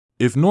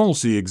If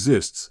normalcy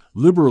exists,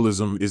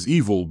 liberalism is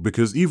evil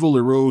because evil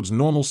erodes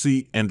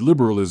normalcy and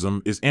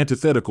liberalism is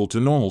antithetical to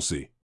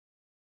normalcy.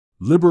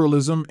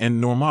 Liberalism and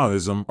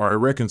normalism are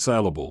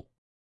irreconcilable.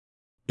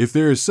 If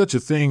there is such a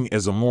thing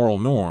as a moral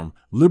norm,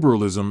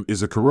 liberalism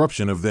is a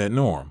corruption of that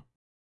norm.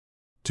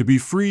 To be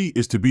free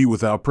is to be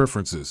without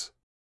preferences.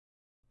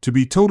 To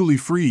be totally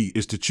free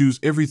is to choose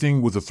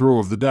everything with a throw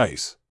of the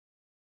dice.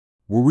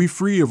 Were we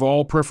free of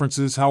all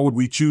preferences, how would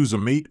we choose a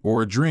mate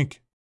or a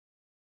drink?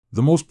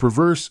 The most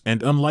perverse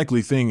and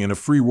unlikely thing in a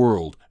free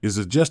world is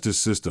a justice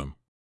system.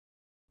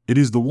 It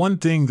is the one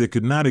thing that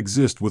could not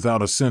exist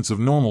without a sense of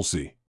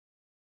normalcy.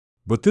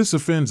 But this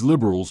offends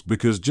liberals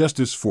because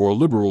justice for a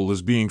liberal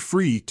is being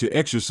free to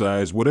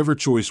exercise whatever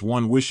choice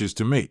one wishes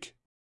to make.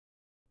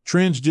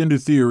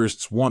 Transgender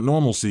theorists want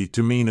normalcy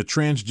to mean a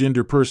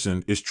transgender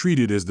person is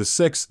treated as the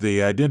sex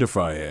they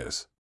identify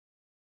as.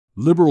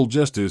 Liberal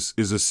justice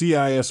is a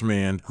cis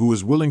man who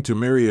is willing to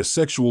marry a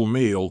sexual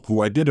male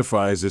who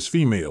identifies as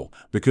female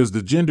because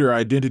the gender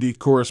identity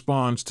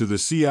corresponds to the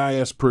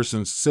cis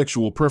person's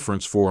sexual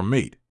preference for a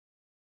mate.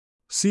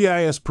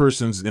 Cis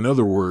persons, in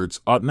other words,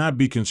 ought not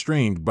be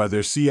constrained by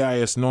their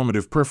cis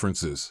normative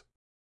preferences.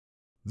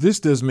 This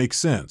does make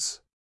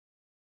sense.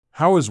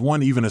 How is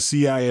one even a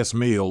cis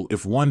male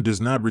if one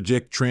does not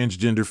reject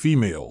transgender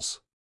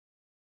females?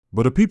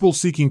 But a people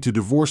seeking to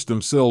divorce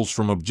themselves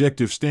from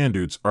objective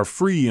standards are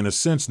free in a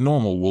sense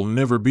normal will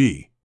never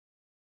be.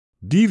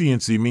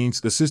 Deviancy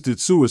means assisted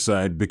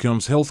suicide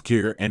becomes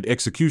healthcare and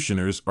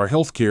executioners are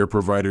healthcare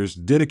providers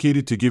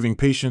dedicated to giving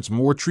patients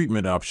more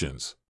treatment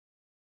options.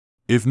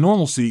 If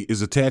normalcy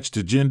is attached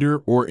to gender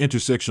or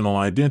intersectional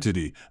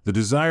identity, the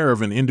desire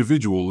of an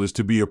individual is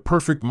to be a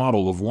perfect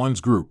model of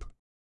one's group.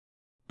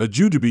 A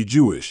Jew to be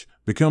Jewish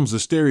becomes a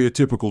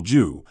stereotypical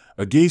Jew.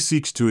 A gay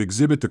seeks to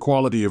exhibit the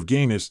quality of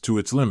gayness to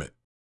its limit.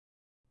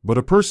 But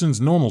a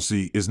person's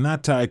normalcy is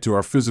not tied to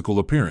our physical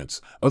appearance,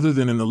 other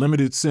than in the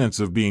limited sense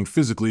of being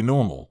physically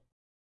normal.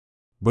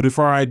 But if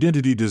our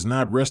identity does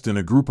not rest in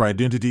a group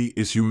identity,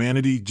 is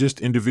humanity just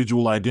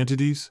individual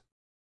identities?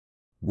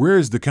 Where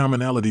is the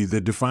commonality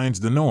that defines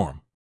the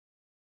norm?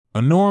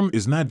 A norm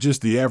is not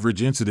just the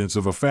average incidence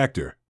of a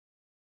factor.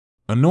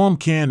 A norm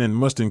can and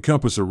must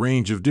encompass a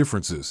range of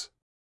differences.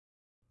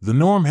 The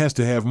norm has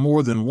to have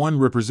more than one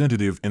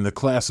representative in the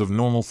class of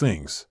normal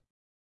things.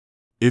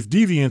 If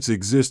deviance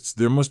exists,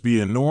 there must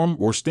be a norm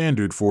or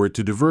standard for it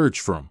to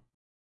diverge from.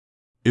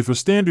 If a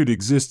standard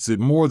exists, it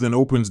more than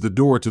opens the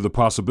door to the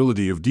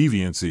possibility of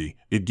deviancy,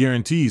 it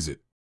guarantees it.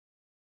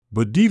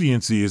 But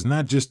deviancy is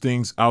not just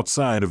things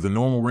outside of the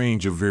normal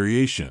range of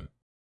variation.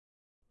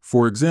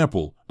 For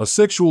example, a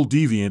sexual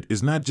deviant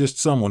is not just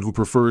someone who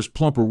prefers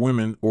plumper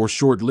women or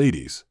short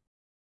ladies.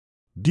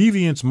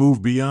 Deviants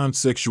move beyond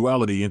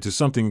sexuality into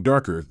something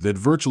darker that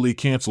virtually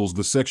cancels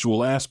the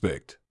sexual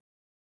aspect.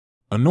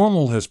 A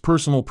normal has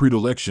personal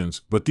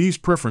predilections, but these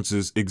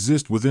preferences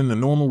exist within the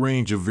normal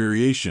range of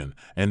variation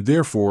and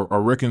therefore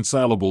are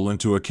reconcilable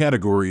into a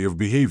category of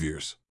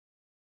behaviors.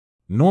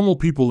 Normal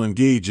people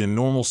engage in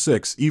normal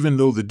sex even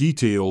though the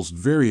details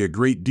vary a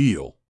great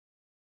deal.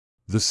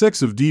 The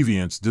sex of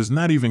deviance does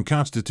not even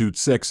constitute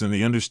sex in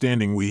the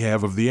understanding we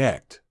have of the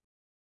act.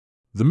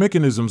 The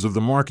mechanisms of the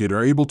market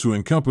are able to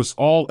encompass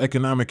all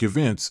economic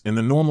events in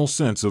the normal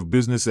sense of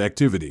business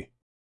activity.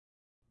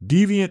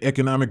 Deviant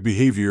economic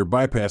behavior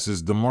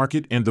bypasses the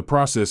market and the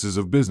processes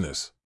of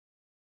business.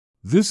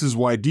 This is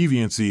why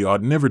deviancy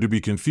ought never to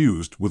be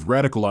confused with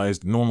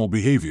radicalized normal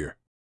behavior.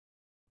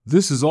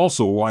 This is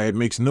also why it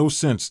makes no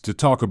sense to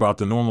talk about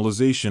the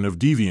normalization of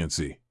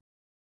deviancy.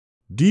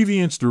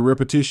 Deviance through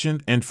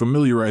repetition and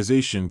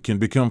familiarization can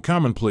become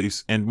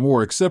commonplace and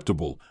more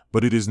acceptable,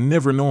 but it is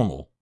never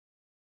normal.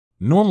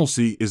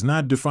 Normalcy is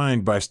not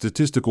defined by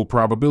statistical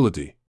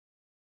probability.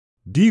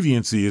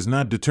 Deviancy is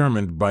not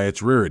determined by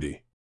its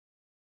rarity.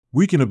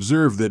 We can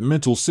observe that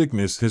mental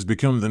sickness has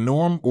become the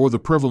norm or the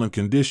prevalent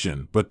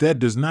condition, but that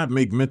does not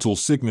make mental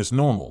sickness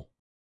normal.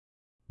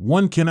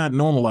 One cannot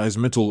normalize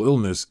mental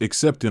illness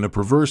except in a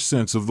perverse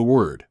sense of the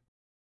word.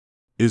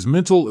 Is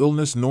mental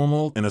illness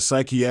normal in a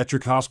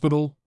psychiatric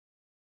hospital?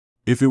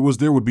 If it was,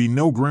 there would be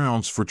no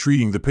grounds for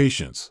treating the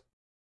patients.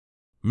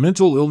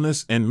 Mental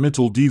illness and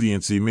mental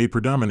deviancy may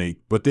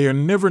predominate, but they are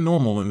never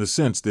normal in the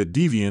sense that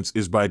deviance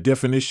is by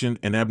definition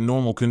an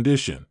abnormal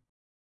condition.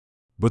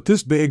 But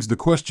this begs the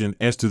question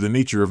as to the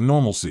nature of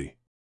normalcy.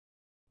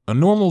 A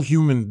normal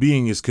human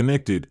being is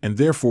connected and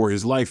therefore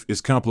his life is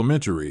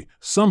complementary.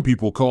 Some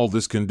people call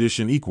this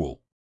condition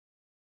equal.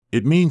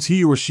 It means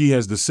he or she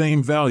has the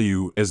same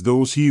value as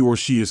those he or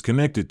she is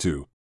connected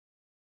to.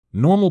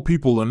 Normal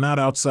people are not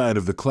outside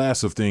of the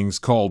class of things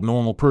called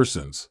normal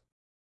persons.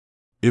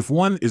 If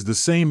one is the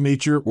same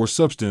nature or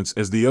substance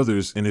as the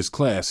others in his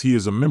class, he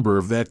is a member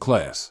of that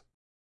class.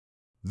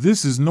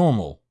 This is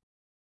normal.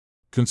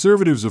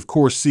 Conservatives, of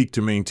course, seek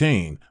to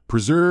maintain,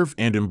 preserve,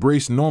 and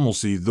embrace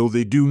normalcy, though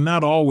they do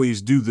not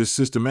always do this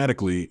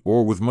systematically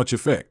or with much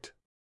effect.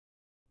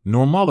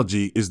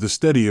 Normology is the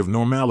study of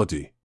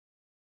normality.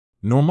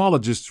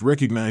 Normologists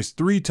recognize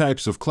three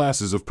types of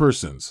classes of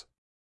persons.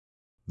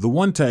 The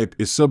one type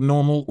is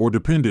subnormal or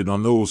dependent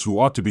on those who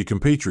ought to be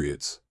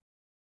compatriots.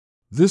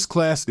 This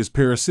class is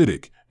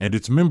parasitic, and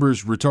its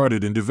members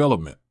retarded in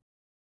development.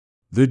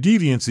 Their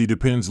deviancy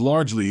depends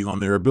largely on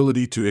their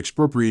ability to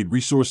expropriate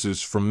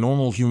resources from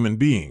normal human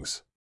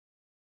beings.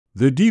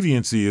 Their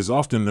deviancy is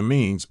often the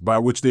means by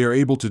which they are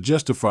able to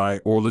justify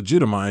or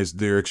legitimize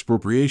their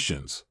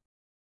expropriations.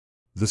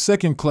 The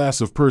second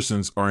class of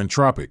persons are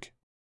entropic.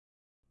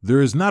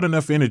 There is not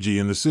enough energy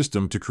in the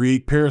system to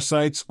create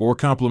parasites or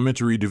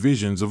complementary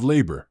divisions of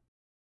labor.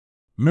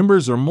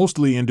 Members are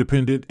mostly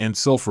independent and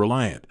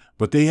self-reliant,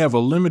 but they have a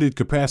limited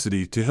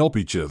capacity to help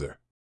each other.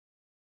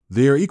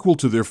 They are equal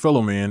to their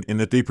fellow man in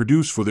that they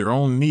produce for their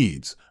own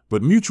needs,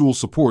 but mutual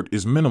support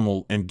is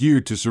minimal and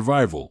geared to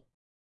survival.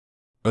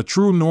 A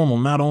true normal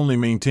not only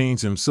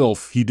maintains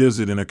himself, he does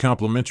it in a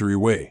complementary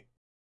way.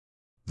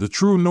 The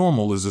true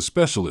normal is a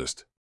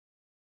specialist.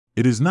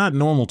 It is not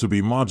normal to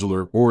be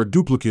modular or a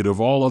duplicate of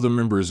all other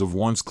members of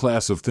one's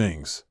class of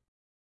things.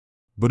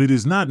 But it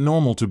is not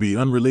normal to be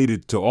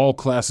unrelated to all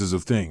classes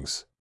of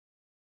things.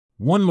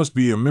 One must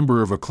be a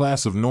member of a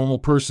class of normal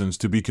persons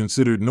to be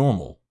considered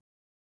normal.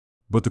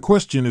 But the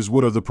question is,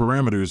 what are the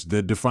parameters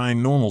that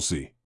define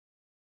normalcy?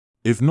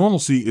 If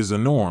normalcy is a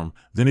norm,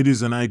 then it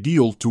is an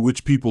ideal to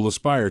which people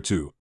aspire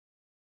to.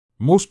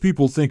 Most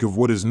people think of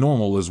what is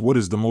normal as what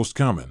is the most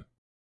common.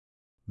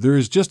 There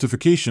is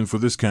justification for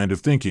this kind of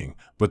thinking,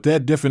 but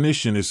that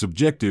definition is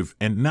subjective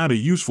and not a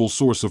useful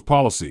source of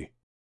policy.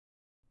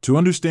 To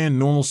understand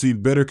normalcy,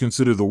 better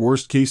consider the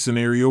worst-case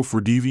scenario for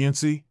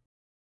deviancy.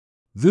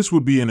 This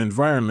would be an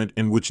environment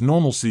in which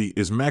normalcy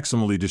is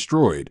maximally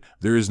destroyed,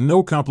 there is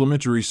no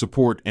complementary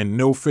support and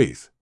no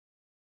faith.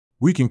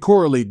 We can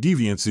correlate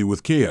deviancy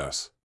with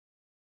chaos.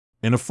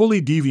 In a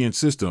fully deviant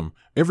system,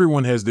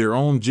 everyone has their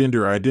own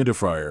gender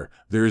identifier,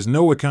 there is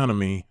no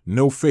economy,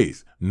 no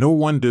faith, no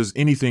one does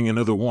anything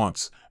another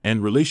wants,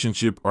 and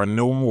relationship are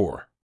no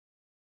more.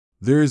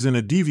 There is in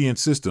a deviant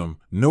system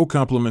no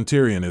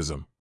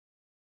complementarianism.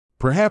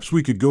 Perhaps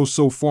we could go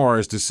so far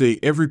as to say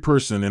every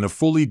person in a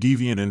fully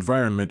deviant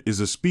environment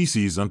is a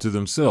species unto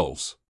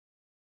themselves.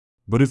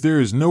 But if there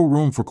is no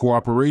room for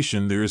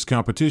cooperation, there is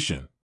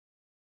competition.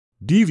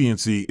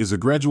 Deviancy is a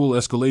gradual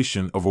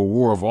escalation of a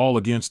war of all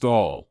against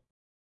all.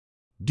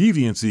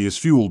 Deviancy is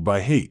fueled by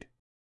hate.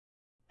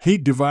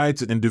 Hate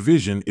divides, and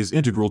division is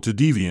integral to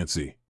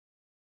deviancy.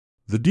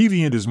 The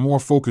deviant is more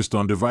focused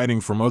on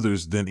dividing from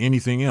others than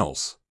anything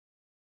else.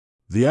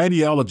 The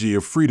ideology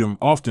of freedom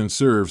often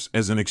serves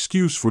as an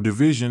excuse for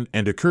division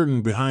and a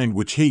curtain behind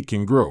which hate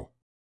can grow.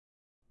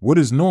 What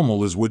is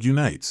normal is what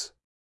unites.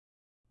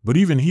 But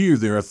even here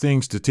there are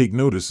things to take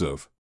notice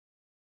of.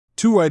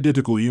 Two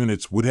identical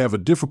units would have a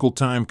difficult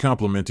time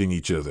complementing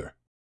each other.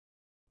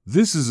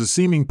 This is a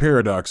seeming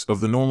paradox of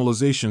the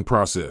normalization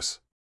process.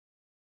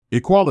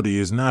 Equality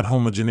is not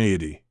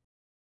homogeneity.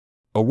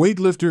 A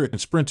weightlifter and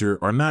sprinter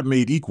are not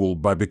made equal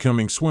by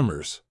becoming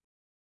swimmers.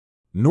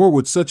 Nor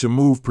would such a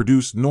move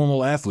produce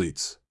normal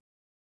athletes.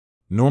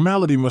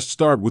 Normality must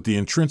start with the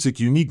intrinsic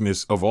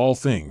uniqueness of all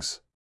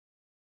things.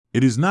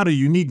 It is not a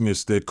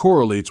uniqueness that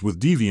correlates with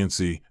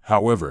deviancy,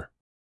 however.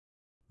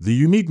 The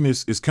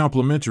uniqueness is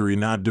complementary,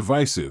 not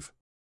divisive.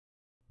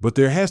 But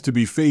there has to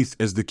be faith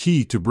as the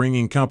key to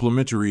bringing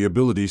complementary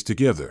abilities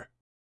together.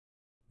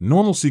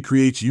 Normalcy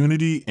creates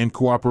unity and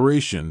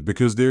cooperation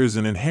because there is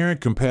an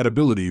inherent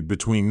compatibility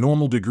between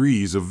normal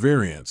degrees of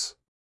variance.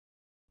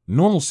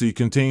 Normalcy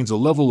contains a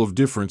level of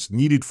difference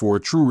needed for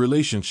a true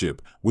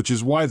relationship, which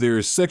is why there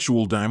is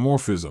sexual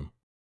dimorphism.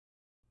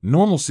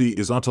 Normalcy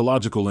is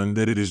ontological in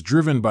that it is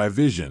driven by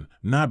vision,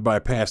 not by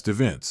past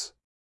events.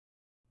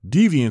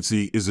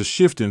 Deviancy is a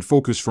shift in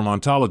focus from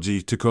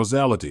ontology to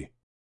causality.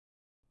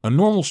 A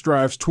normal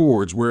strives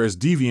towards, whereas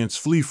deviants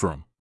flee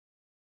from.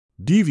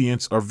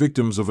 Deviants are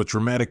victims of a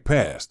traumatic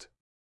past.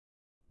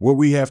 What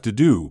we have to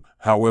do,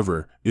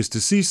 however, is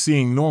to cease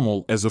seeing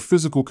normal as a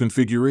physical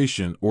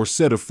configuration or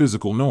set of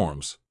physical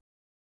norms.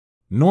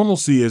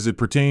 Normalcy as it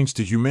pertains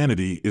to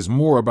humanity is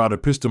more about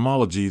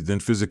epistemology than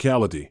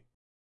physicality.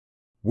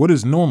 What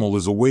is normal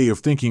is a way of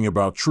thinking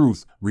about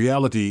truth,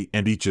 reality,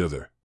 and each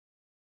other.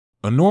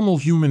 A normal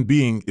human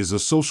being is a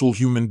social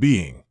human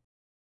being.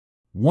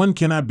 One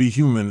cannot be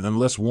human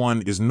unless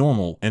one is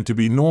normal, and to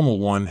be normal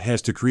one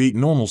has to create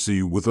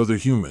normalcy with other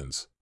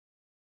humans.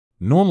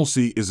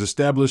 Normalcy is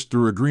established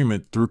through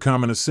agreement, through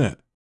common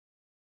assent.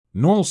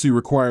 Normalcy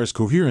requires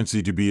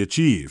coherency to be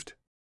achieved.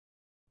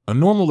 A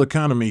normal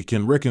economy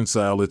can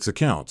reconcile its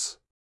accounts.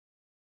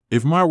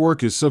 If my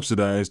work is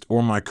subsidized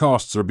or my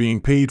costs are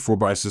being paid for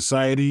by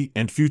society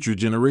and future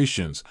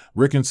generations,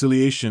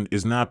 reconciliation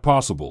is not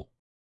possible.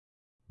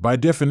 By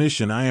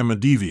definition, I am a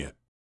deviant.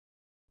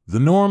 The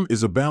norm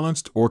is a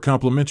balanced or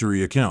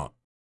complementary account.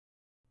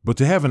 But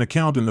to have an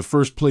account in the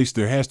first place,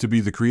 there has to be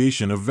the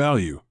creation of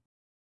value.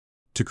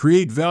 To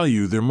create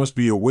value, there must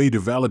be a way to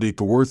validate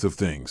the worth of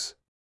things.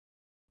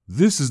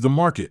 This is the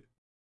market.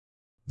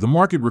 The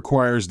market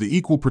requires the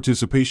equal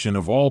participation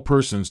of all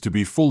persons to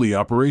be fully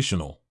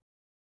operational.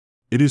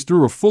 It is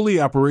through a fully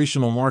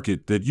operational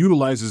market that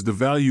utilizes the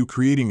value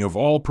creating of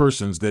all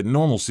persons that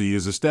normalcy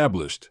is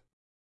established.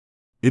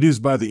 It is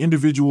by the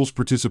individual's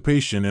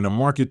participation in a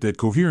market that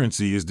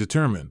coherency is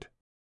determined.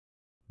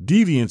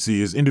 Deviancy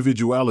is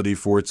individuality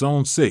for its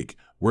own sake,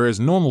 whereas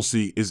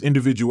normalcy is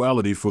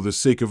individuality for the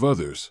sake of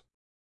others.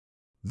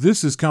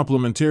 This is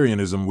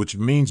complementarianism, which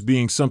means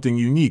being something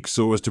unique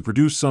so as to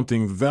produce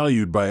something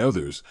valued by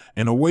others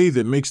in a way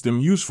that makes them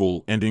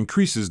useful and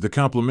increases the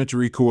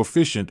complementary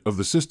coefficient of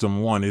the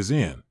system one is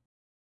in.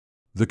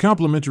 The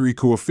complementary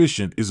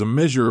coefficient is a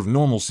measure of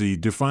normalcy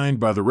defined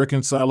by the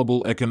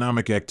reconcilable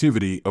economic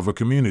activity of a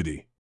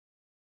community.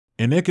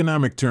 In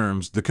economic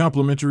terms, the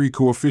complementary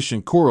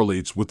coefficient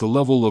correlates with the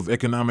level of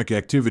economic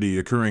activity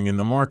occurring in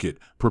the market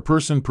per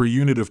person per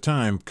unit of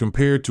time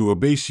compared to a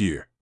base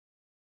year.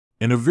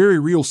 In a very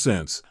real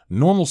sense,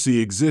 normalcy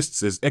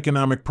exists as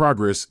economic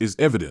progress is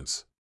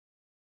evidence.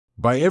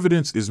 By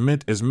evidence is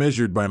meant as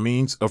measured by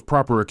means of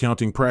proper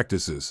accounting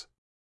practices.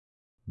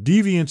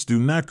 Deviants do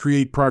not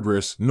create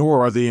progress,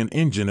 nor are they an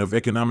engine of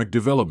economic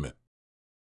development.